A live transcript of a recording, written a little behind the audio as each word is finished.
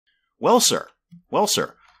Well, sir. Well,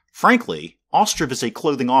 sir. Frankly, Ostriv is a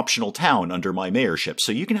clothing-optional town under my mayorship,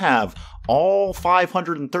 so you can have all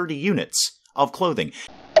 530 units of clothing.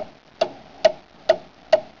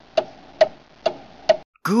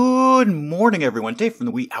 Good morning, everyone. Dave from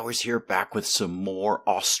the Wee Hours here, back with some more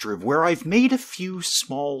Ostriv, where I've made a few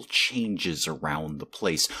small changes around the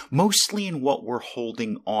place, mostly in what we're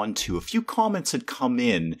holding on to. A few comments had come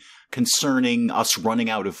in concerning us running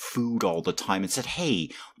out of food all the time and said, hey,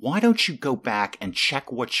 why don't you go back and check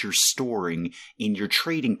what you're storing in your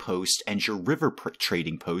trading post and your river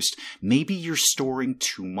trading post? Maybe you're storing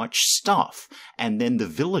too much stuff, and then the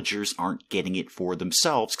villagers aren't getting it for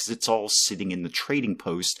themselves because it's all sitting in the trading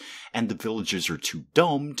post, and the villagers are too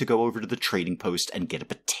dumb to go over to the trading post and get a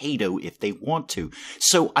potato if they want to.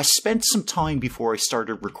 So I spent some time before I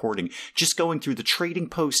started recording just going through the trading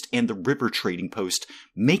post and the river trading post,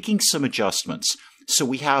 making some adjustments. So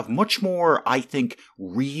we have much more, I think,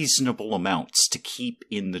 reasonable amounts to keep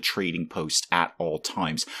in the trading post at all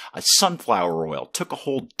times. Sunflower oil, took a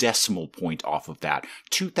whole decimal point off of that.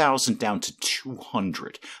 2,000 down to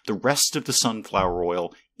 200. The rest of the sunflower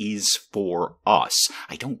oil is for us.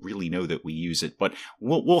 I don't really know that we use it, but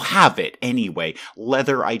we'll have it anyway.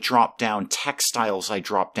 Leather I dropped down, textiles I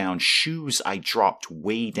dropped down, shoes I dropped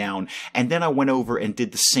way down, and then I went over and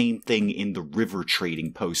did the same thing in the river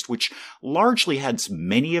trading post, which largely had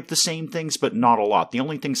many of the same things, but not a lot. The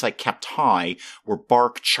only things I kept high were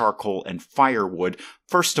bark, charcoal, and firewood.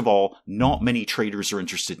 First of all, not many traders are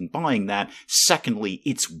interested in buying that. Secondly,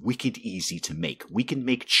 it's wicked easy to make. We can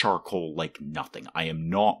make charcoal like nothing. I am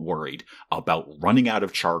not worried about running out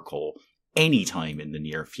of charcoal anytime in the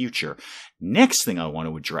near future. Next thing I want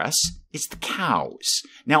to address is the cows.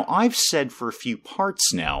 Now, I've said for a few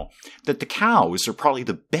parts now that the cows are probably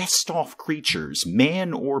the best off creatures,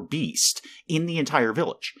 man or beast, in the entire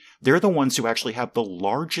village. They're the ones who actually have the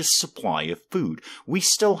largest supply of food. We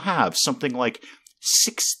still have something like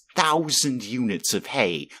 6,000 units of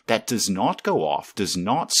hay that does not go off, does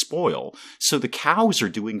not spoil, so the cows are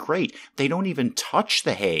doing great. They don't even touch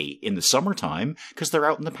the hay in the summertime because they're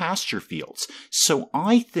out in the pasture fields. So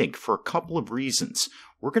I think for a couple of reasons,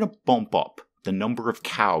 we're going to bump up the number of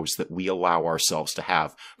cows that we allow ourselves to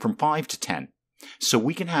have from 5 to 10. So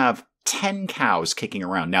we can have 10 cows kicking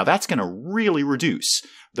around. Now that's going to really reduce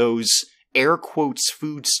those air quotes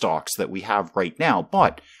food stocks that we have right now,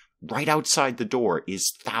 but right outside the door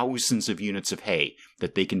is thousands of units of hay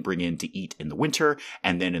that they can bring in to eat in the winter,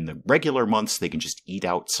 and then in the regular months they can just eat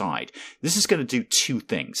outside. This is going to do two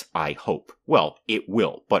things, I hope. Well, it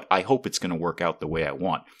will, but I hope it's going to work out the way I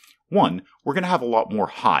want. One, we're going to have a lot more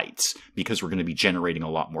hides because we're going to be generating a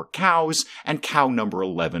lot more cows, and cow number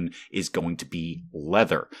 11 is going to be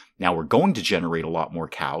leather. Now, we're going to generate a lot more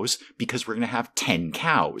cows because we're going to have 10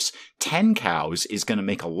 cows. 10 cows is going to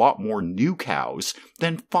make a lot more new cows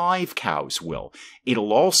than 5 cows will.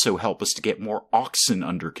 It'll also help us to get more oxen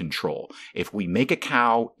under control. If we make a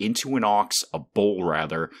cow into an ox, a bull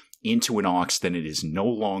rather, into an ox, then it is no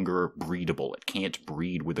longer breedable. It can't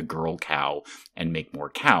breed with a girl cow and make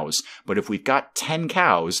more cows. But if we've got 10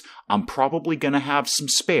 cows, I'm probably going to have some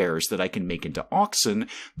spares that I can make into oxen.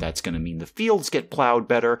 That's going to mean the fields get plowed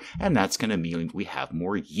better, and that's going to mean we have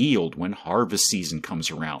more yield when harvest season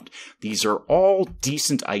comes around. These are all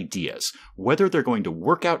decent ideas. Whether they're going to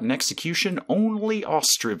work out in execution, only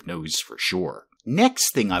Ostriv knows for sure.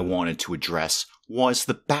 Next thing I wanted to address was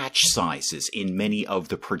the batch sizes in many of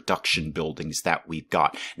the production buildings that we've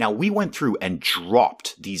got. Now, we went through and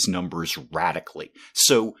dropped these numbers radically.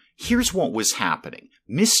 So here's what was happening.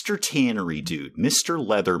 Mr. Tannery Dude, Mr.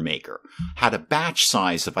 Leather Maker, had a batch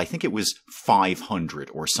size of, I think it was 500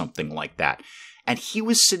 or something like that. And he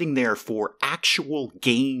was sitting there for actual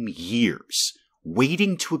game years,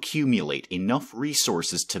 waiting to accumulate enough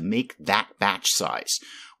resources to make that batch size.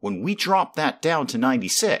 When we dropped that down to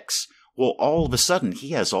 96, well, all of a sudden, he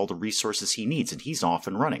has all the resources he needs, and he's off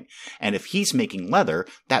and running. And if he's making leather,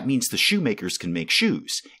 that means the shoemakers can make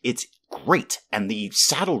shoes. It's great. And the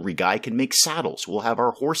saddlery guy can make saddles. We'll have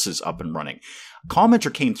our horses up and running. A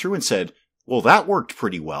commenter came through and said, well, that worked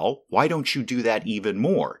pretty well. Why don't you do that even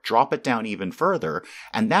more? Drop it down even further.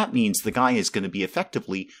 And that means the guy is going to be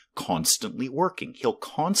effectively constantly working. He'll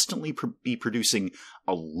constantly be producing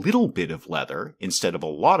a little bit of leather instead of a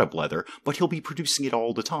lot of leather, but he'll be producing it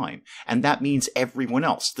all the time. And that means everyone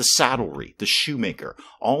else, the saddlery, the shoemaker,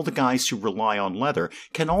 all the guys who rely on leather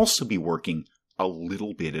can also be working a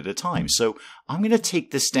little bit at a time. So I'm going to take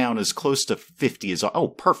this down as close to 50 as, oh,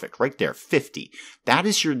 perfect, right there, 50. That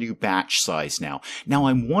is your new batch size now. Now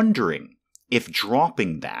I'm wondering if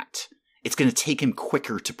dropping that it's going to take him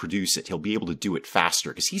quicker to produce it. He'll be able to do it faster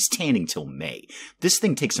because he's tanning till May. This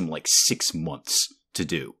thing takes him like 6 months to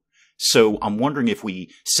do. So I'm wondering if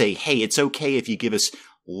we say, hey, it's okay if you give us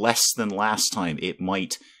less than last time. It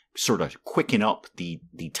might sort of quicken up the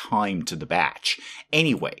time to the batch.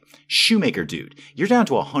 Anyway, shoemaker dude, you're down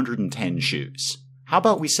to 110 shoes. How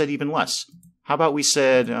about we said even less? How about we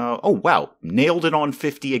said, oh wow, nailed it on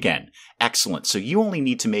 50 again. Excellent. So you only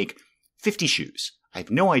need to make 50 shoes. I have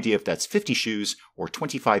no idea if that's 50 shoes or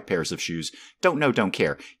 25 pairs of shoes. Don't know, don't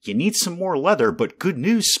care. You need some more leather, but good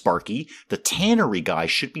news, Sparky. The tannery guy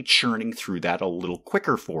should be churning through that a little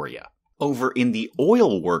quicker for you. Over in the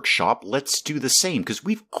oil workshop, let's do the same, because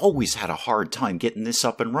we've always had a hard time getting this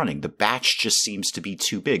up and running. The batch just seems to be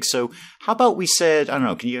too big. So how about we said, I don't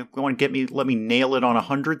know, can you go and let me nail it on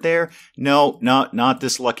 100 there? No, not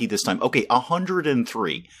this lucky this time. Okay,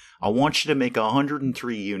 103. I want you to make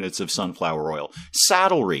 103 units of sunflower oil.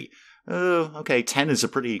 Saddlery. Okay, 10 is a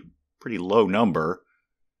pretty low number.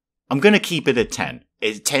 I'm going to keep it at 10.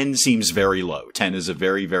 10 seems very low. 10 is a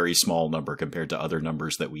very, very small number compared to other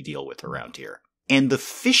numbers that we deal with around here. And the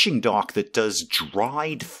fishing dock that does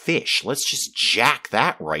dried fish, let's just jack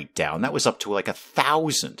that right down. That was up to like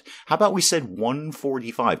 1,000. How about we said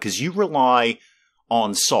 145? Because you rely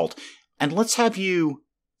on salt. And let's have you...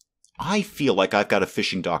 I feel like I've got a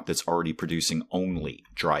fishing dock that's already producing only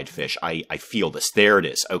dried fish. I feel this. There it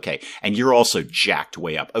is. Okay. And you're also jacked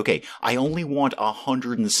way up. Okay. I only want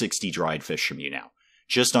 160 dried fish from you now.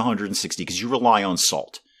 Just 160 because you rely on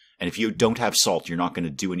salt. And if you don't have salt, you're not going to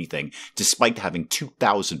do anything. Despite having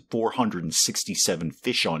 2,467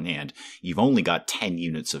 fish on hand, you've only got 10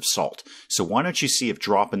 units of salt. So why don't you see if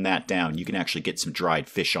dropping that down, you can actually get some dried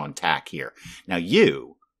fish on tack here. Now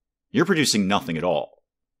you're producing nothing at all.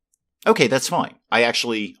 Okay, that's fine. I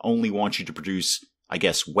actually only want you to produce, I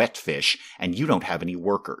guess, wet fish, and you don't have any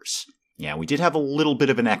workers. Yeah, we did have a little bit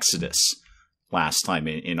of an exodus last time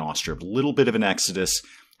in Ostriv. A little bit of an exodus.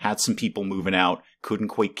 Had some people moving out. Couldn't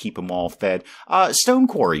quite keep them all fed. Stone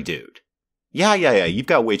quarry dude. Yeah. You've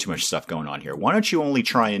got way too much stuff going on here. Why don't you only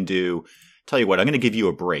try and do... Tell you what, I'm going to give you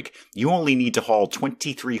a break. You only need to haul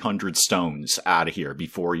 2,300 stones out of here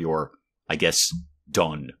before you're, I guess,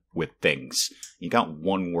 done with things. You got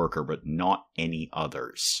one worker, but not any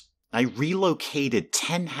others. I relocated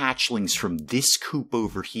 10 hatchlings from this coop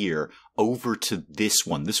over here over to this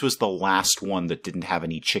one. This was the last one that didn't have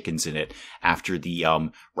any chickens in it after the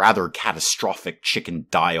rather catastrophic chicken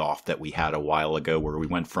die-off that we had a while ago, where we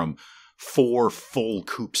went from 4 full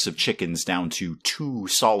coops of chickens down to 2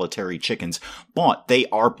 solitary chickens. But they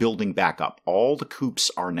are building back up. All the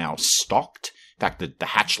coops are now stocked. In fact, the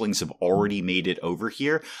hatchlings have already made it over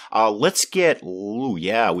here. Let's get... Ooh,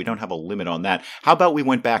 yeah, we don't have a limit on that. How about we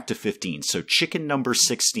went back to 15? So chicken number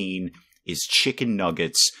 16 is chicken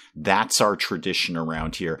nuggets. That's our tradition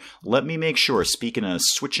around here. Let me make sure, speaking of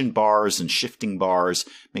switching bars and shifting bars,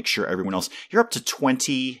 make sure everyone else... You're up to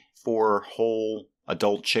 20 for whole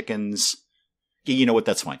adult chickens. Yeah, you know what?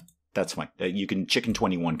 That's fine. That's fine. Chicken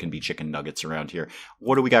 21 can be chicken nuggets around here.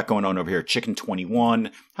 What do we got going on over here? Chicken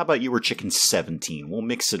 21. How about you were chicken 17? We'll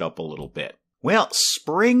mix it up a little bit. Well,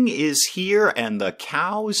 spring is here and the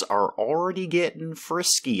cows are already getting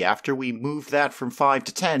frisky. After we moved that from 5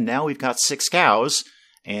 to 10, now we've got 6 cows.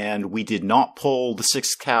 And we did not pull the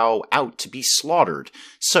 6th cow out to be slaughtered.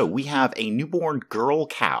 So we have a newborn girl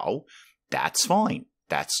cow. That's fine.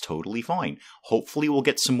 That's totally fine. Hopefully we'll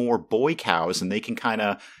get some more boy cows and they can kind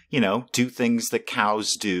of, do things that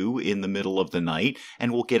cows do in the middle of the night,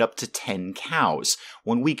 and we'll get up to 10 cows.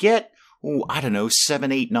 When we get,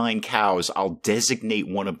 7, 8, 9 cows, I'll designate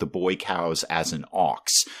one of the boy cows as an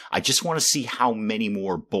ox. I just want to see how many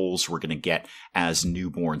more bulls we're going to get as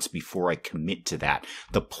newborns before I commit to that.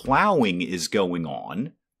 The plowing is going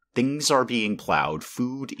on. Things are being plowed.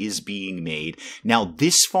 Food is being made. Now,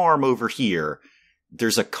 this farm over here,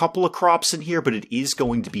 there's a couple of crops in here, but it is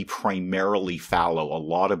going to be primarily fallow. A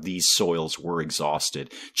lot of these soils were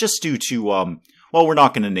exhausted, just due to, we're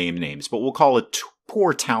not going to name names, but we'll call it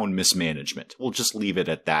poor town mismanagement. We'll just leave it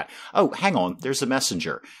at that. Oh, hang on, there's a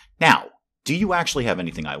messenger. Now, do you actually have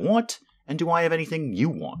anything I want? And do I have anything you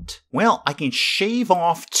want? Well, I can shave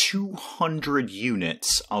off 200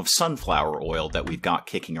 units of sunflower oil that we've got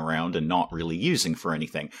kicking around and not really using for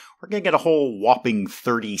anything. We're going to get a whole whopping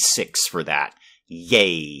 36 for that.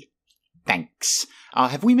 Yay. Thanks.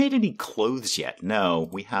 Have we made any clothes yet? No,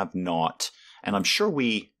 we have not. And I'm sure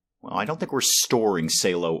I don't think we're storing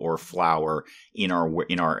salo or flour in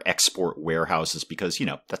our export warehouses because,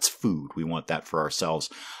 that's food. We want that for ourselves.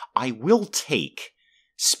 I will take,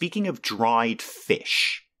 speaking of dried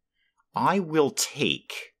fish, I will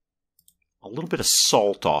take a little bit of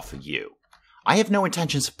salt off of you. I have no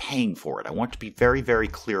intentions of paying for it. I want to be very, very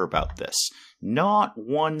clear about this. Not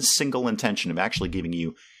one single intention of actually giving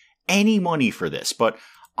you any money for this, but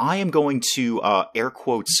I am going to, air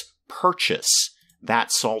quotes, purchase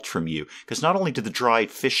that salt from you, because not only do the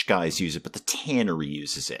dried fish guys use it, but the tannery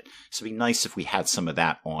uses it. So it'd be nice if we had some of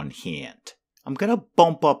that on hand. I'm going to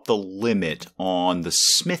bump up the limit on the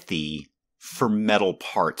smithy for metal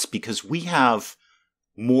parts, because we have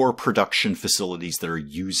more production facilities that are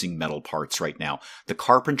using metal parts right now. The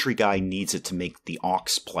carpentry guy needs it to make the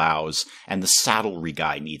ox plows, and the saddlery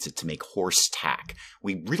guy needs it to make horse tack.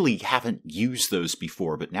 We really haven't used those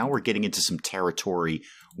before, but now we're getting into some territory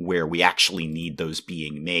where we actually need those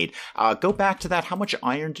being made. Go back to that. How much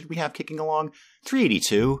iron did we have kicking along?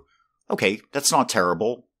 382. Okay, that's not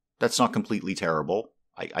terrible. That's not completely terrible.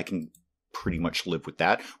 I can pretty much live with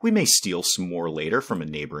that. We may steal some more later from a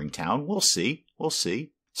neighboring town. We'll see. We'll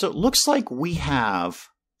see. So it looks like we have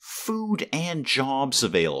food and jobs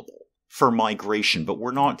available for migration, but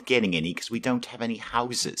we're not getting any because we don't have any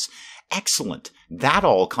houses. Excellent. That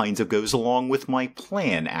all kinds of goes along with my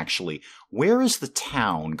plan, actually. Where is the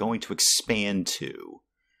town going to expand to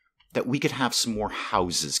that we could have some more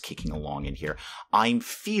houses kicking along in here? I'm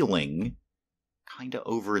feeling kind of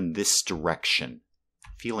over in this direction.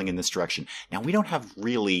 Now, we don't have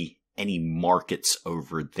really any markets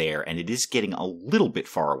over there, and it is getting a little bit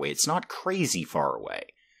far away. It's not crazy far away,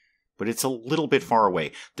 but it's a little bit far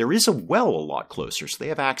away. There is a well a lot closer, so they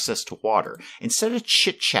have access to water. Instead of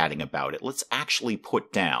chit-chatting about it, let's actually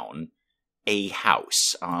put down a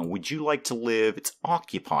house. Would you like to live? It's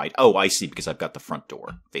occupied. Oh, I see, because I've got the front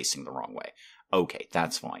door facing the wrong way. Okay,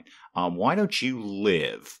 that's fine. Why don't you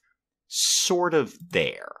live sort of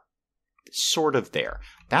there? Sort of there.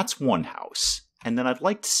 That's one house. And then I'd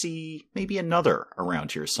like to see maybe another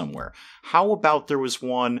around here somewhere. How about there was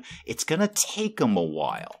one? It's going to take them a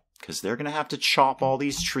while, because they're going to have to chop all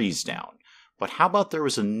these trees down. But how about there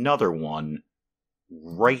was another one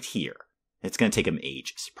right here? It's going to take them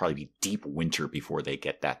ages. Probably be deep winter before they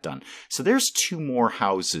get that done. So there's two more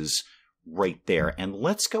houses right there. And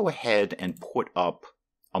let's go ahead and put up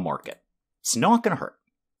a market. It's not going to hurt.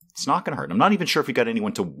 It's not going to hurt. I'm not even sure if we got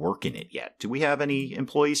anyone to work in it yet. Do we have any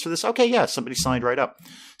employees for this? Okay, yeah, somebody signed right up.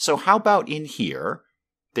 So how about in here,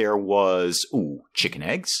 there was, chicken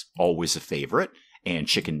eggs, always a favorite, and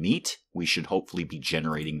chicken meat. We should hopefully be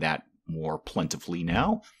generating that more plentifully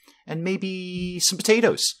now. And maybe some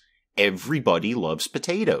potatoes. Everybody loves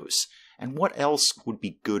potatoes. And what else would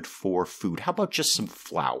be good for food? How about just some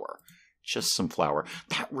flour? Just some flour.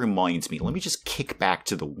 That reminds me, let me just kick back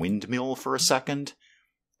to the windmill for a second.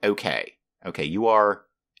 Okay, you are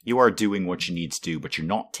doing what you need to do, but you're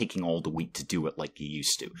not taking all the wheat to do it like you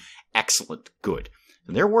used to. Excellent, good.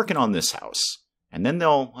 And they're working on this house, and then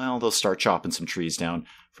they'll start chopping some trees down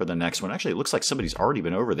for the next one. Actually, it looks like somebody's already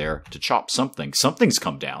been over there to chop something. Something's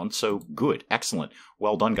come down, so good, excellent.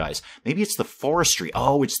 Well done, guys. Maybe it's the forestry.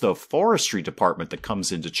 Oh, it's the forestry department that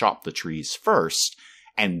comes in to chop the trees first,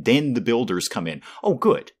 and then the builders come in. Oh,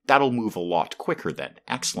 good. That'll move a lot quicker then.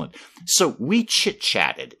 Excellent. So we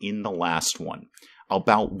chit-chatted in the last one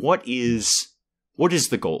about what is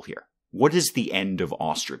the goal here? What is the end of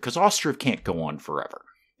Ostriv? Because Ostriv can't go on forever.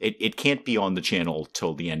 It can't be on the channel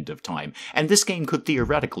till the end of time. And this game could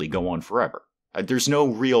theoretically go on forever. There's no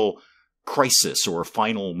real crisis or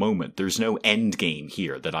final moment. There's no end game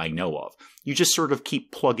here that I know of. You just sort of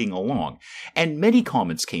keep plugging along. And many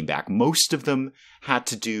comments came back. Most of them had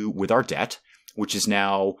to do with our debt, which is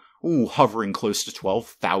now hovering close to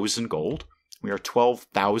 12,000 gold. We are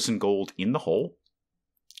 12,000 gold in the hole.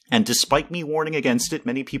 And despite me warning against it,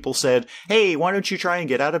 many people said, hey, why don't you try and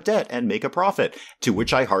get out of debt and make a profit? To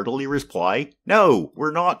which I heartily reply, no,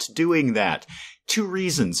 we're not doing that. Two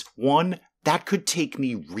reasons. One, that could take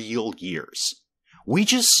me real years. We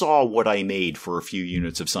just saw what I made for a few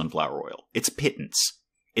units of sunflower oil. It's a pittance.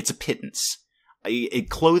 It's a pittance.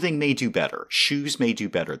 Clothing may do better. Shoes may do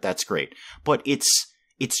better. That's great. But it's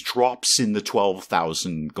drops in the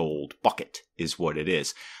 12,000 gold bucket is what it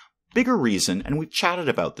is. Bigger reason, and we've chatted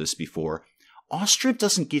about this before, Ostriv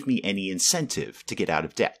doesn't give me any incentive to get out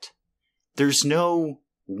of debt. There's no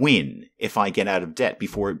win if I get out of debt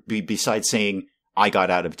besides saying I got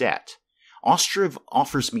out of debt. Ostriv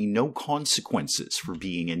offers me no consequences for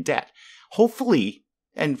being in debt. Hopefully,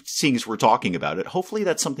 and seeing as we're talking about it, hopefully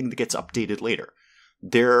that's something that gets updated later.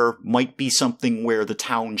 There might be something where the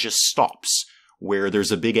town just stops, where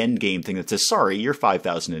there's a big end game thing that says, sorry, you're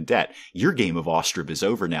 5,000 in debt. Your game of Ostriv is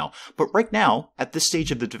over now. But right now, at this stage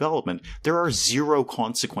of the development, there are zero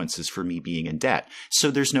consequences for me being in debt. So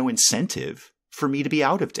there's no incentive for me to be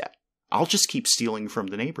out of debt. I'll just keep stealing from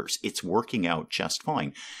the neighbors. It's working out just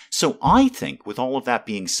fine. So I think, with all of that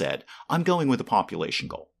being said, I'm going with a population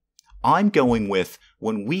goal. I'm going with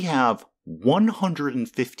when we have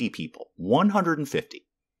 150 people, 150.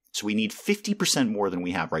 So we need 50% more than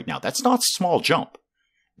we have right now. That's not a small jump.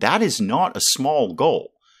 That is not a small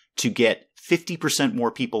goal to get 50%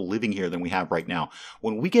 more people living here than we have right now.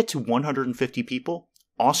 When we get to 150 people,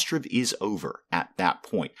 Ostriv is over at that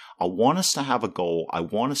point. I want us to have a goal. I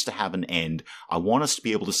want us to have an end. I want us to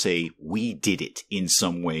be able to say we did it in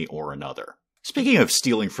some way or another. Speaking of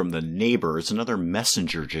stealing from the neighbors, another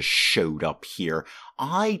messenger just showed up here.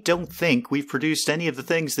 I don't think we've produced any of the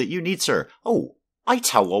things that you need, sir. Oh, I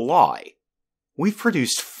tell a lie. We've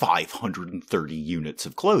produced 530 units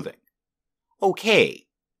of clothing. Okay.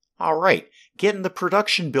 All right. Getting the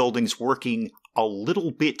production buildings working a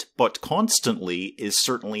little bit but constantly is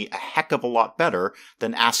certainly a heck of a lot better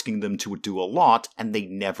than asking them to do a lot and they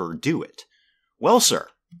never do it. Well, sir,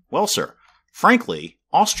 frankly,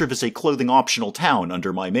 Ostriv is a clothing optional town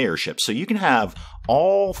under my mayorship, so you can have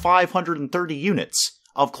all 530 units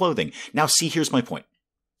of clothing. Now, see, here's my point.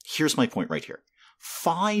 Here's my point right here.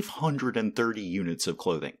 530 units of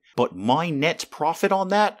clothing. But my net profit on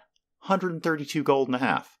that, 132 gold and a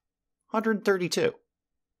half. 132.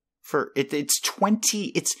 It's 20,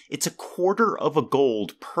 it's a quarter of a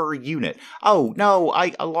gold per unit. Oh, no,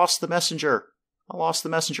 I lost the messenger.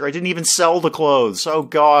 I didn't even sell the clothes. Oh,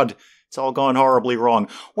 God. It's all gone horribly wrong.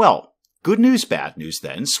 Well, good news, bad news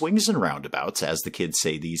then. Swings and roundabouts, as the kids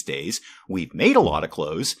say these days. We've made a lot of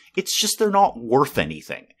clothes. It's just they're not worth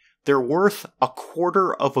anything. They're worth a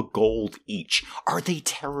quarter of a gold each. Are they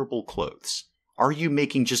terrible clothes? Are you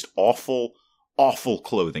making just awful, awful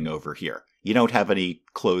clothing over here? You don't have any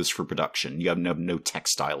clothes for production. You have no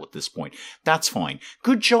textile at this point. That's fine.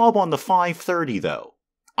 Good job on the 530, though.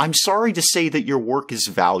 I'm sorry to say that your work is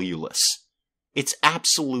valueless. It's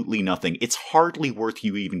absolutely nothing. It's hardly worth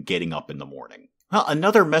you even getting up in the morning. Well,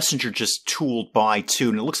 another messenger just tooled by too,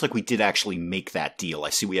 and it looks like we did actually make that deal.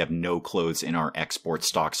 I see we have no clothes in our export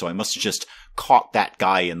stock, so I must have just caught that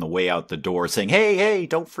guy in the way out the door saying, hey,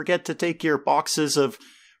 don't forget to take your boxes of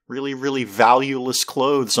really, really valueless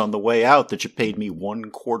clothes on the way out that you paid me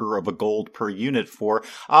 1/4 of a gold per unit for.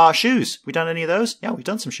 Shoes. We done any of those? Yeah, we've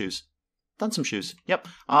done some shoes. Yep.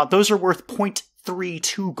 Those are worth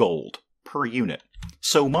 0.32 gold per unit.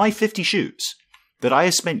 So my 50 shoes that I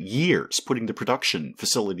have spent years putting the production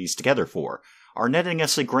facilities together for are netting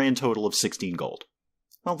us a grand total of 16 gold.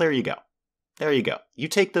 Well, there you go. You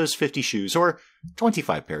take those 50 shoes, or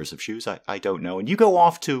 25 pairs of shoes, I don't know, and you go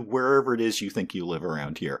off to wherever it is you think you live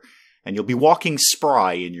around here, and you'll be walking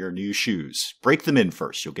spry in your new shoes. Break them in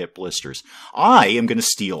first, you'll get blisters. I am going to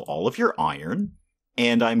steal all of your iron,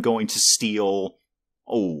 and I'm going to steal,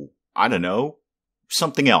 I don't know,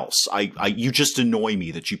 something else. You just annoy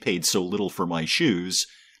me that you paid so little for my shoes,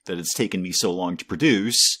 that it's taken me so long to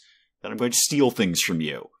produce, that I'm going to steal things from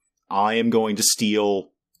you. I am going to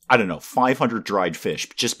steal, 500 dried fish,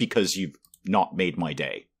 just because you've not made my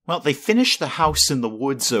day. Well, they finished the house in the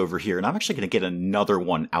woods over here, and I'm actually going to get another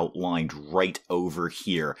one outlined right over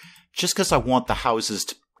here, just because I want the houses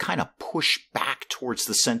to kind of push back towards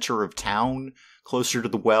the center of town, closer to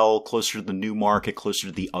the well, closer to the new market, closer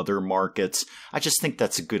to the other markets. I just think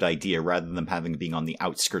that's a good idea, rather than being on the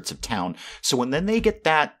outskirts of town. So when then they get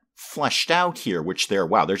that fleshed out here, which they're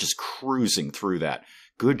just cruising through that.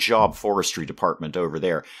 Good job, forestry department over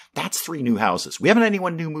there. That's 3 new houses. We haven't had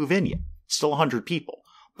anyone new move in yet. Still 100 people.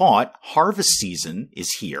 But harvest season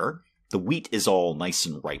is here. The wheat is all nice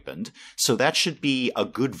and ripened. So that should be a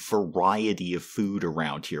good variety of food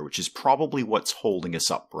around here, which is probably what's holding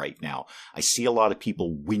us up right now. I see a lot of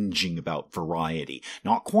people whinging about variety.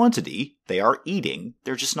 Not quantity. They are eating.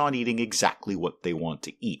 They're just not eating exactly what they want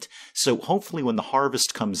to eat. So hopefully when the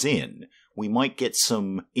harvest comes in, we might get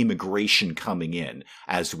some immigration coming in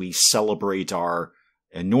as we celebrate our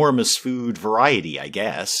enormous food variety, I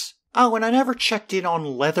guess. Oh, and I never checked in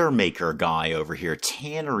on leather maker guy over here,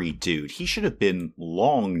 tannery dude. He should have been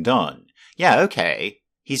long done. Yeah, okay.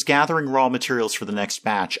 He's gathering raw materials for the next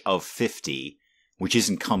batch of 50, which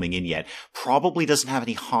isn't coming in yet. Probably doesn't have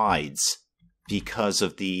any hides because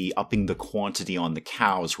of the upping the quantity on the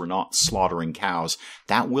cows. We're not slaughtering cows.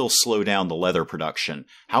 That will slow down the leather production.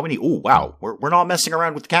 How many? Oh, wow. We're not messing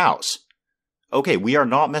around with the cows. Okay, we are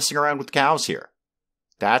not messing around with cows here.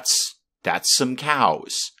 That's some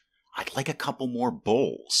cows. I'd like a couple more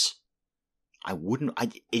bulls.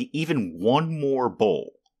 Even one more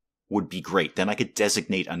bull would be great. Then I could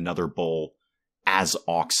designate another bull as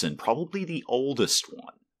oxen, probably the oldest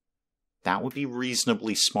one. That would be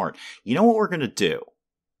reasonably smart. You know what we're going to do?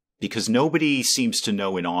 because nobody seems to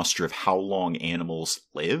know in Ostriv how long animals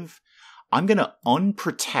live, I'm going to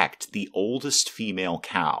unprotect the oldest female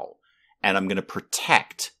cow, and I'm going to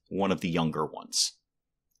protect one of the younger ones.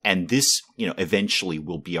 And this, eventually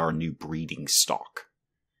will be our new breeding stock.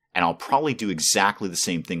 And I'll probably do exactly the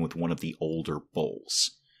same thing with one of the older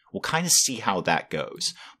bulls. We'll kind of see how that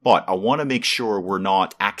goes. But I want to make sure we're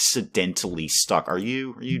not accidentally stuck. Are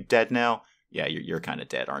you dead now? Yeah, you're kind of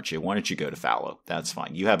dead, aren't you? Why don't you go to fallow? That's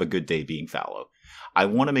fine. You have a good day being fallow. I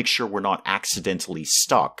want to make sure we're not accidentally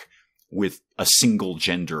stuck with a single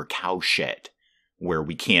gender cowshed where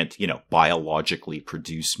we can't, biologically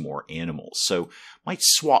produce more animals. So might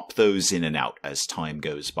swap those in and out as time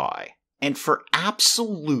goes by. And for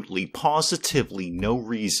absolutely, positively no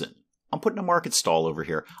reason, I'm putting a market stall over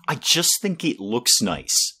here. I just think it looks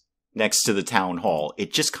nice next to the town hall.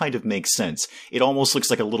 It just kind of makes sense. It almost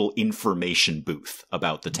looks like a little information booth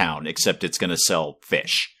about the town, except it's going to sell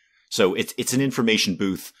fish. So it's an information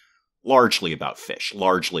booth largely about fish.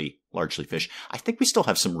 Largely fish. I think we still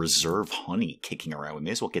have some reserve honey kicking around. We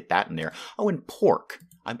may as well get that in there. Oh, and pork.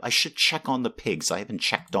 I should check on the pigs. I haven't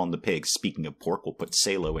checked on the pigs. Speaking of pork, we'll put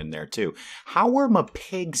Salo in there too. How are my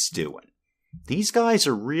pigs doing? These guys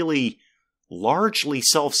are really largely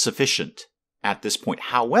self-sufficient at this point.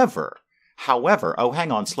 However, oh,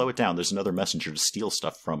 hang on, slow it down. There's another messenger to steal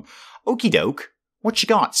stuff from. Okie doke. What you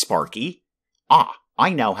got, Sparky? I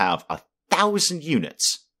now have 1,000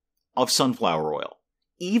 units of sunflower oil.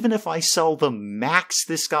 Even if I sell the max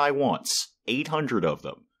this guy wants, 800 of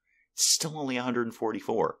them, it's still only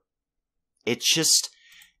 144. It's just,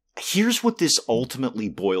 here's what this ultimately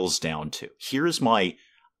boils down to. Here's my,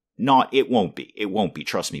 it won't be,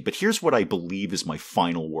 trust me, but here's what I believe is my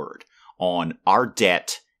final word on our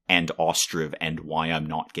debt and Ostriv and why I'm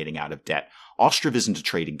not getting out of debt. Ostriv isn't a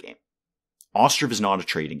trading game. Ostriv is not a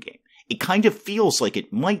trading game. It kind of feels like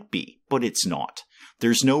it might be, but it's not.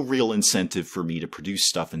 There's no real incentive for me to produce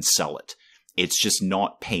stuff and sell it. It's just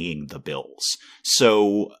not paying the bills.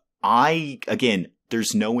 So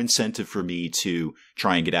there's no incentive for me to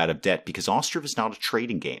try and get out of debt because Ostriv is not a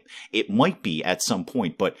trading game. It might be at some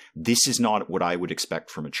point, but this is not what I would expect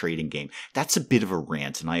from a trading game. That's a bit of a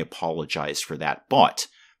rant, and I apologize for that. But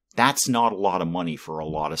that's not a lot of money for a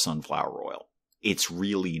lot of sunflower oil. It's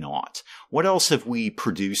really not. What else have we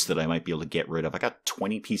produced that I might be able to get rid of? I got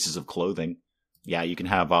 20 pieces of clothing. Yeah, you can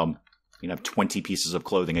have 20 pieces of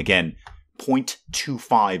clothing. Again,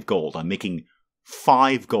 0.25 gold. I'm making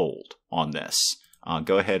 5 gold on this.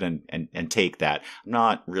 Go ahead and take that. I'm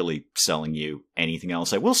not really selling you anything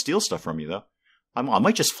else. I will steal stuff from you, though. I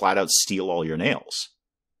might just flat out steal all your nails.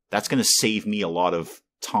 That's going to save me a lot of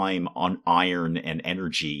time on iron and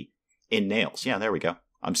energy in nails. Yeah, there we go.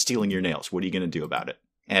 I'm stealing your nails. What are you going to do about it?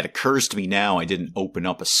 And it occurs to me now I didn't open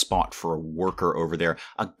up a spot for a worker over there.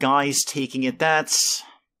 A guy's taking it. That's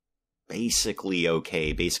basically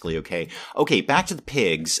okay. Okay, back to the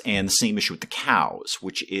pigs and the same issue with the cows,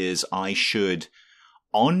 which is I should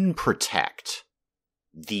unprotect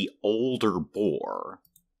the older boar.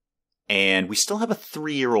 And we still have a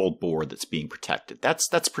 3-year-old boar that's being protected.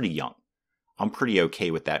 That's pretty young. I'm pretty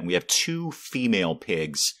okay with that. And we have 2 female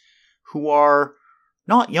pigs who are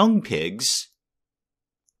not young pigs,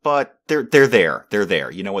 but they're there. They're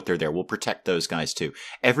there. You know what? They're there. We'll protect those guys too.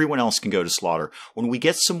 Everyone else can go to slaughter. When we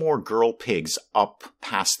get some more girl pigs up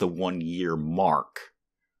past the 1-year mark,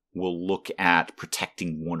 we'll look at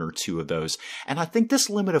protecting 1 or 2 of those. And I think this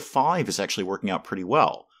limit of 5 is actually working out pretty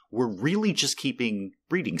well. We're really just keeping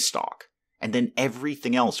breeding stock. And then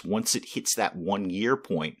everything else, once it hits that 1-year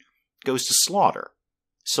point, goes to slaughter.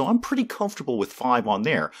 So I'm pretty comfortable with 5 on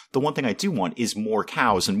there. The one thing I do want is more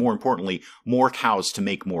cows, and more importantly, more cows to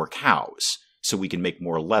make more cows, so we can make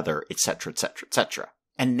more leather, etc., etc., etc.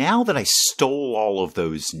 And now that I stole all of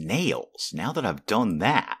those nails, now that I've done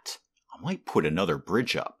that, I might put another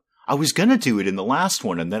bridge up. I was gonna do it in the last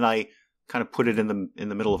one, and then I kind of put it in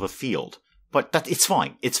the middle of a field. But it's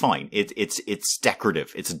fine. It's fine. It's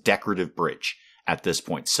decorative. It's a decorative bridge at this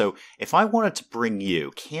point. So if I wanted to bring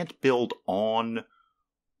you, can't build on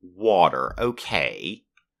water. Okay.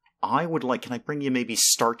 I would like, can I bring you, maybe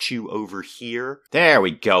start you over here? There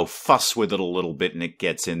we go. Fuss with it a little bit and it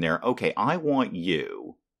gets in there. Okay, I want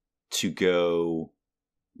you to go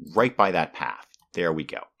right by that path. There we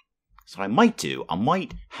go. So what I might do, I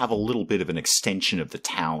might have a little bit of an extension of the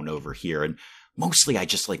town over here, and mostly I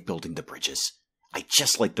just like building the bridges. I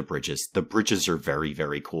just like the bridges. The bridges are very,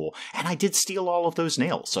 very cool. And I did steal all of those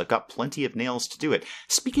nails, so I've got plenty of nails to do it.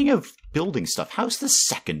 Speaking of building stuff, how's the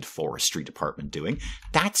 2nd forestry department doing?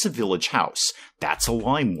 That's a village house. That's a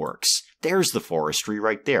lime works. There's the forestry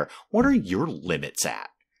right there. What are your limits at?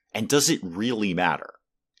 And does it really matter?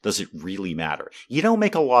 Does it really matter? You don't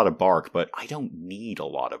make a lot of bark, but I don't need a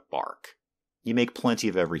lot of bark. You make plenty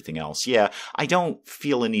of everything else. Yeah, I don't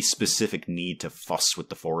feel any specific need to fuss with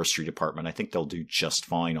the forestry department. I think they'll do just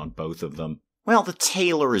fine on both of them. Well, the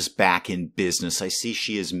tailor is back in business. I see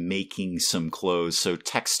she is making some clothes, so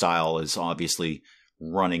textile is obviously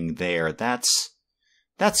running there. That's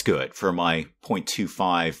good for my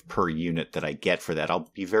 0.25 per unit that I get for that.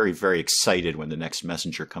 I'll be very, very excited when the next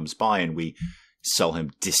messenger comes by and we sell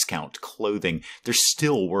him discount clothing. They're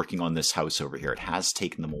still working on this house over here. It has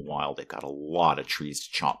taken them a while. They've got a lot of trees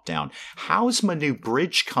to chop down. How's my new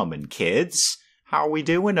bridge coming, kids? How are we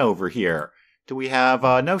doing over here? Do we have,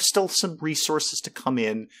 no, still some resources to come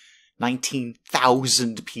in.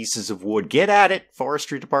 19,000 pieces of wood. Get at it,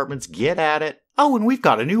 forestry departments, get at it. Oh, and we've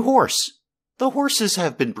got a new horse. The horses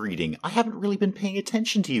have been breeding. I haven't really been paying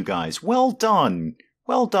attention to you guys. Well done.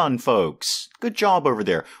 Well done, folks. Good job over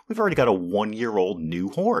there. We've already got a 1-year-old new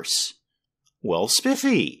horse. Well,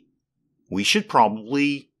 Spiffy, we should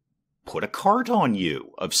probably put a cart on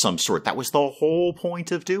you of some sort. That was the whole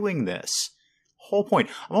point of doing this. Whole point.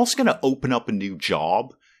 I'm also going to open up a new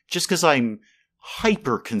job just because I'm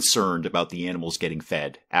hyper concerned about the animals getting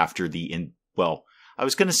fed after the, I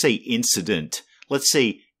was going to say incident. Let's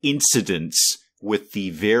say incidents with the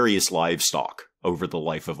various livestock over the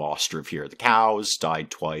life of Ostriv here. The cows died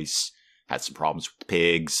twice, had some problems with the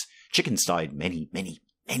pigs. Chickens died many, many,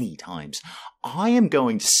 many times. I am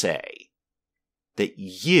going to say that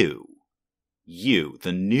you,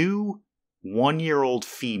 the new 1-year-old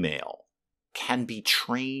female, can be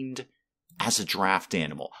trained as a draft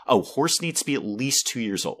animal. Oh, horse needs to be at least 2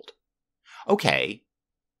 years old. Okay.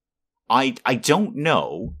 I don't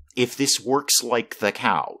know if this works like the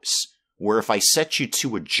cows, where if I set you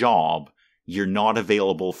to a job, you're not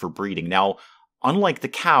available for breeding. Now, unlike the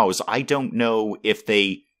cows, I don't know if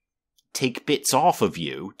they take bits off of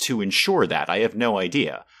you to ensure that. I have no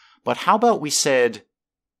idea. But how about we said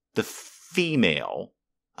the female...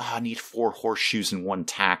 I need 4 horseshoes and 1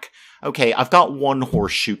 tack. Okay, I've got 1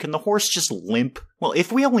 horseshoe. Can the horse just limp? Well,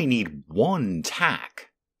 if we only need 1 tack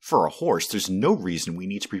for a horse, there's no reason we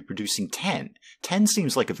need to be producing 10. 10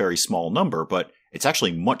 seems like a very small number, but it's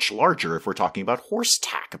actually much larger if we're talking about horse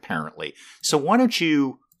tack, apparently. So why don't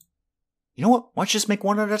you... You know what? Why don't you just make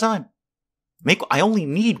 1 at a time? I only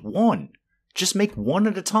need 1. Just make 1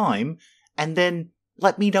 at a time, and then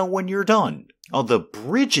let me know when you're done. Oh, the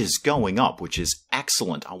bridge is going up, which is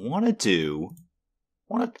excellent. I want to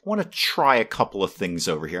try a couple of things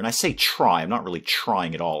over here. And I say try, I'm not really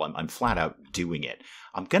trying at all. I'm flat out doing it.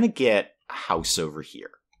 I'm going to get a house over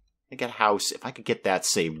here. I get a house, if I could get that,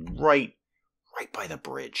 say, right by the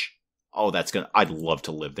bridge. Oh, I'd love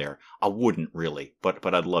to live there. I wouldn't really,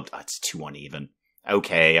 but I'd love to. It's too uneven.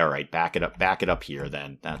 Okay, all right, back it up here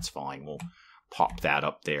then. That's fine. We'll pop that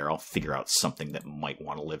up there. I'll figure out something that might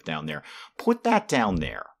want to live down there. Put that down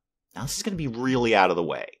there. Now, this is going to be really out of the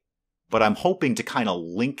way, but I'm hoping to kind of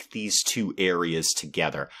link these two areas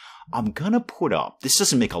together. I'm going to put up, this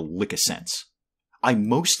doesn't make a lick of sense. I'm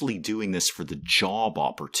mostly doing this for the job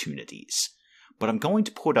opportunities, but I'm going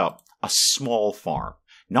to put up a small farm,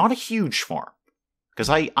 not a huge farm, because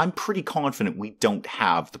I'm pretty confident we don't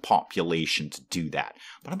have the population to do that.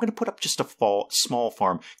 But I'm going to put up just a small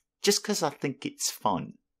farm just because I think it's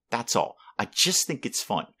fun. That's all. I just think it's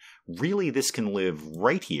fun. Really, this can live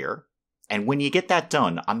right here. And when you get that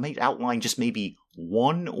done, I might outline just maybe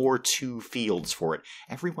 1 or 2 fields for it.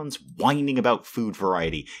 Everyone's whining about food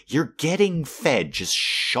variety. You're getting fed. Just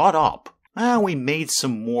shut up. We made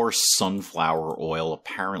some more sunflower oil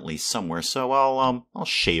apparently somewhere, so I'll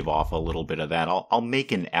shave off a little bit of that. I'll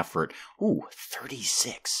make an effort. Ooh,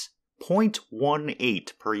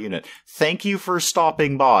 36.18 per unit. Thank you for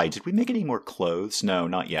stopping by. Did we make any more clothes? No,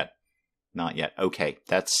 not yet. Not yet. Okay,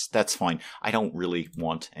 that's fine. I don't really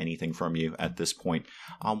want anything from you at this point.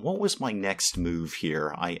 What was my next move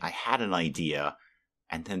here? I had an idea,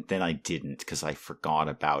 and then I didn't because I forgot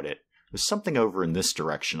about it. There's something over in this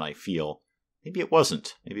direction, I feel. Maybe it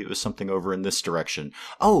wasn't. Maybe it was something over in this direction.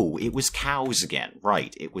 Oh, it was cows again.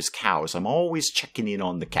 Right, it was cows. I'm always checking in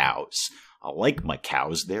on the cows. I like my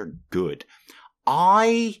cows. They're good.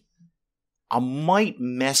 I might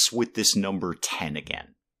mess with this number 10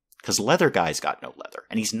 again. Because Leather Guy's got no leather.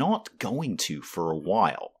 And he's not going to for a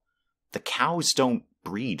while. The cows don't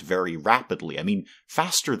breed very rapidly. I mean,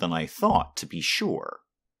 faster than I thought, to be sure.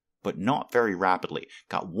 But not very rapidly.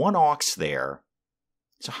 Got 1 ox there.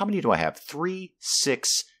 So how many do I have? 3,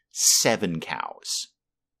 6, 7 cows.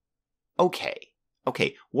 Okay.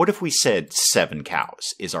 What if we said 7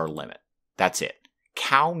 cows is our limit? That's it.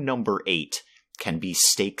 Cow number 8 can be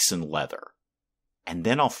steaks and leather. And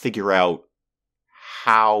then I'll figure out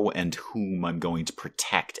how and whom I'm going to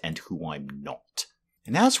protect and who I'm not.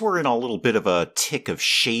 And as we're in a little bit of a tick of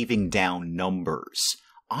shaving down numbers,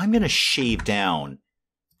 I'm going to shave down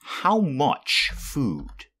how much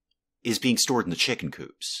food is being stored in the chicken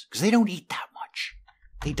coops. Because they don't eat that much.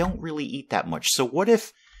 They don't really eat that much. So what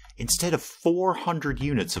if instead of 400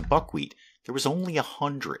 units of buckwheat, there was only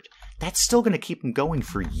 100? That's still going to keep them going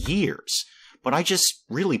for years. But I just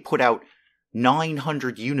really put out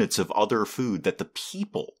 900 units of other food that the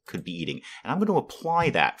people could be eating. And I'm going to apply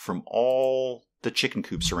that from all the chicken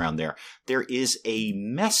coops around there. There is a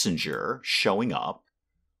messenger showing up.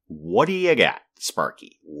 What do you got,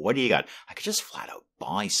 Sparky? What do you got? I could just flat out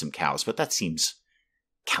buy some cows, but that seems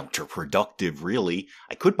counterproductive, really.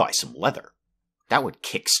 I could buy some leather. That would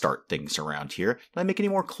kickstart things around here. Did I make any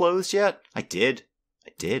more clothes yet? I did.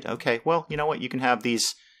 Okay, well, you know what? You can have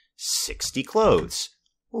these 60 clothes.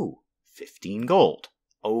 Ooh, 15 gold.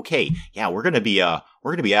 Okay, yeah, we're gonna be out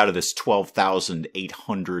of this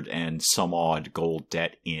 12,800 and some odd gold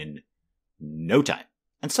debt in no time.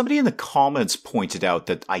 And somebody in the comments pointed out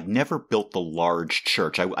that I never built the large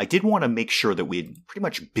church. I did want to make sure that we had pretty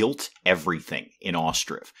much built everything in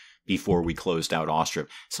Ostriv before we closed out Ostriv.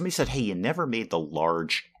 Somebody said, hey, you never made the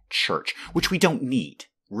large church, which we don't need.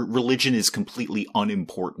 Religion is completely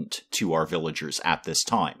unimportant to our villagers at this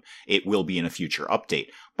time. It will be in a future update.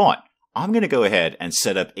 But I'm going to go ahead and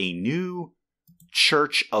set up a new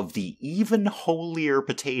Church of the Even Holier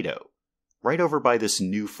Potato right over by this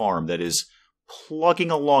new farm that is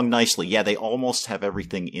plugging along nicely. Yeah, they almost have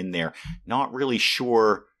everything in there. Not really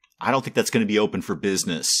sure. I don't think that's going to be open for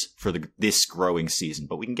business for this growing season,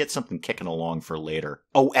 but we can get something kicking along for later.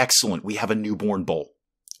 Oh, excellent. We have a newborn bull.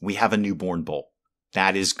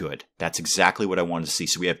 That is good. That's exactly what I wanted to see.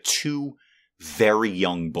 So we have 2 very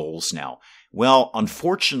young bulls now. Well,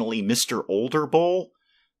 unfortunately, Mr. Older Bull,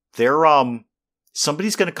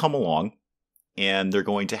 somebody's going to come along and they're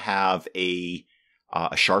going to have a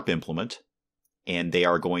sharp implement and they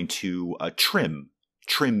are going to trim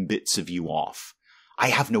bits of you off. I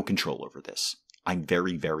have no control over this. I'm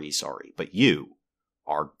very, very sorry, but you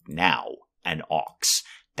are now an ox.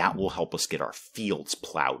 That will help us get our fields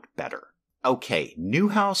plowed better. Okay, new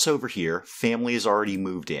house over here. Family has already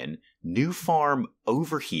moved in. New farm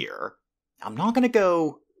over here. I'm not going to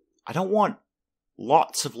go... I don't want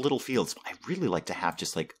lots of little fields. I really like to have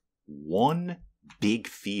just like one big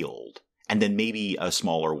field and then maybe a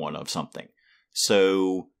smaller one of something.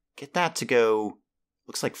 So get that to go...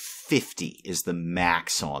 Looks like 50 is the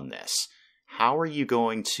max on this. How are you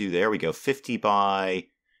going to... There we go. 50 by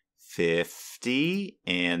 50.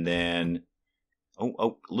 And then...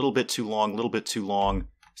 Oh, a little bit too long,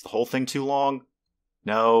 Is the whole thing too long?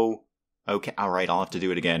 No. Okay, alright, I'll have to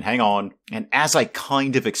do it again. Hang on. And as I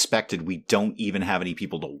kind of expected, we don't even have any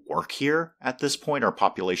people to work here at this point. Our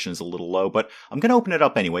population is a little low, but I'm going to open it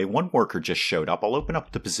up anyway. One worker just showed up. I'll open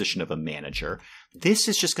up the position of a manager. This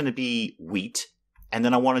is just going to be wheat, and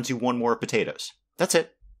then I want to do one more potatoes. That's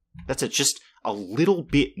it. Just a little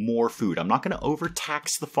bit more food. I'm not going to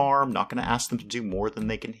overtax the farm. Not going to ask them to do more than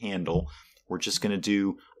they can handle. We're just going to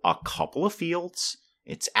do a couple of fields.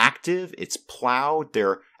 It's active. It's plowed.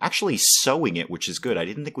 They're actually sowing it, which is good. I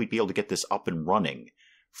didn't think we'd be able to get this up and running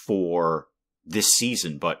for this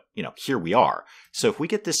season, but, here we are. So if we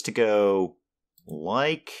get this to go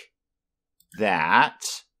like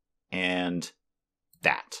that and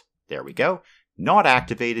that. There we go. Not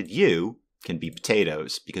activated. You can be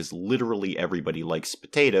potatoes because literally everybody likes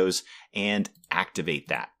potatoes, and activate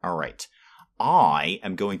that. All right. I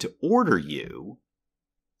am going to order you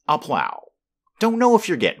a plow. Don't know if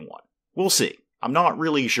you're getting one. We'll see. I'm not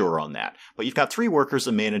really sure on that. But you've got 3 workers,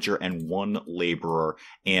 a manager, and 1 laborer.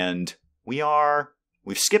 And we've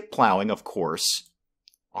skipped plowing, of course.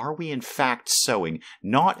 Are we in fact sowing?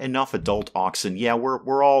 Not enough adult oxen. Yeah,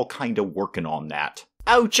 we're all kind of working on that.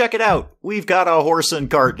 Oh, check it out. We've got a horse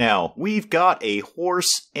and cart now. We've got a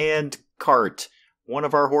horse and cart. One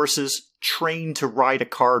of our horses, trained to ride a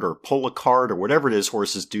cart or pull a cart or whatever it is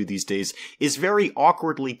horses do these days, is very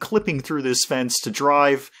awkwardly clipping through this fence to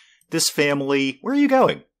drive this family. Where are you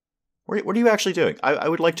going? What are you actually doing? I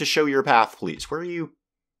would like to show your path, please. Where are you?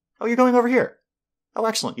 Oh, you're going over here. Oh,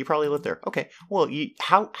 excellent. You probably live there. Okay. Well,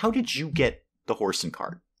 how did you get the horse and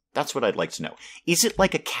cart? That's what I'd like to know. Is it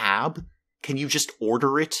like a cab? Can you just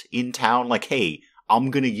order it in town? Like, hey,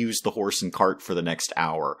 I'm going to use the horse and cart for the next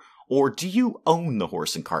hour. Or do you own the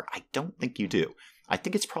horse and cart? I don't think you do. I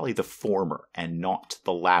think it's probably the former and not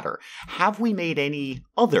the latter. Have we made any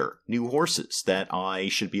other new horses that I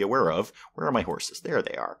should be aware of? Where are my horses? There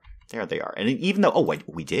they are. There they are. And even though... Oh, wait,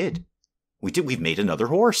 we did. We've made another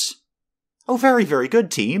horse. Oh, very, very good,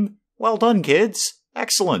 team. Well done, kids.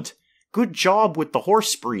 Excellent. Good job with the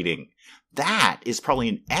horse breeding. That is probably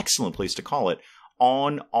an excellent place to call it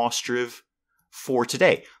on Ostriv for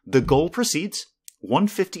today. The goal proceeds.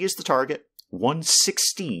 150 is the target.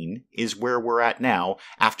 116 is where we're at now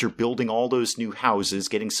after building all those new houses,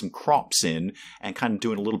 getting some crops in, and kind of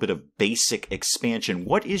doing a little bit of basic expansion.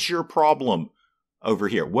 What is your problem over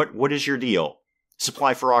here? What is your deal?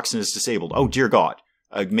 Supply for oxen is disabled. Oh, dear God.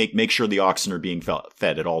 Make sure the oxen are being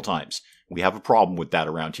fed at all times. We have a problem with that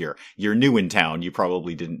around here. You're new in town. You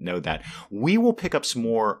probably didn't know that. We will pick up some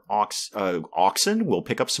more oxen. We'll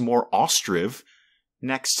pick up some more Ostriv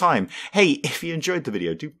next time. Hey, if you enjoyed the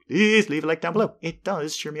video, do please leave a like down below. It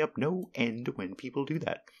does cheer me up no end when people do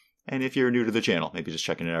that. And if you're new to the channel, maybe just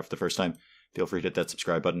checking it out for the first time, feel free to hit that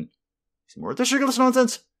subscribe button. Some more of this ridiculous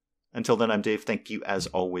nonsense. Until then, I'm Dave. Thank you, as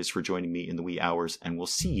always, for joining me in the wee hours, and we'll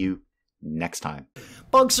see you next time.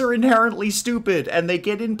 Bugs are inherently stupid, and they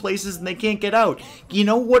get in places and they can't get out. You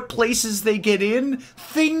know what places they get in?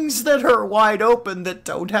 Things that are wide open that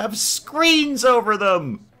don't have screens over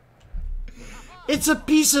them. It's a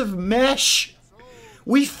piece of mesh.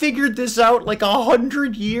 We figured this out like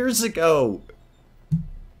 100 years ago.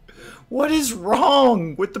 What is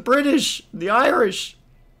wrong with the British, the Irish?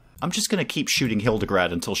 I'm just going to keep shooting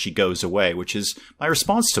Hildegard until she goes away, which is my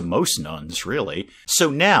response to most nuns, really. So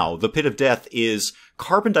now, the pit of death is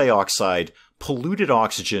carbon dioxide, polluted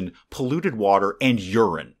oxygen, polluted water, and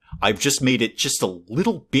urine. I've just made it just a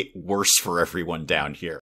little bit worse for everyone down here.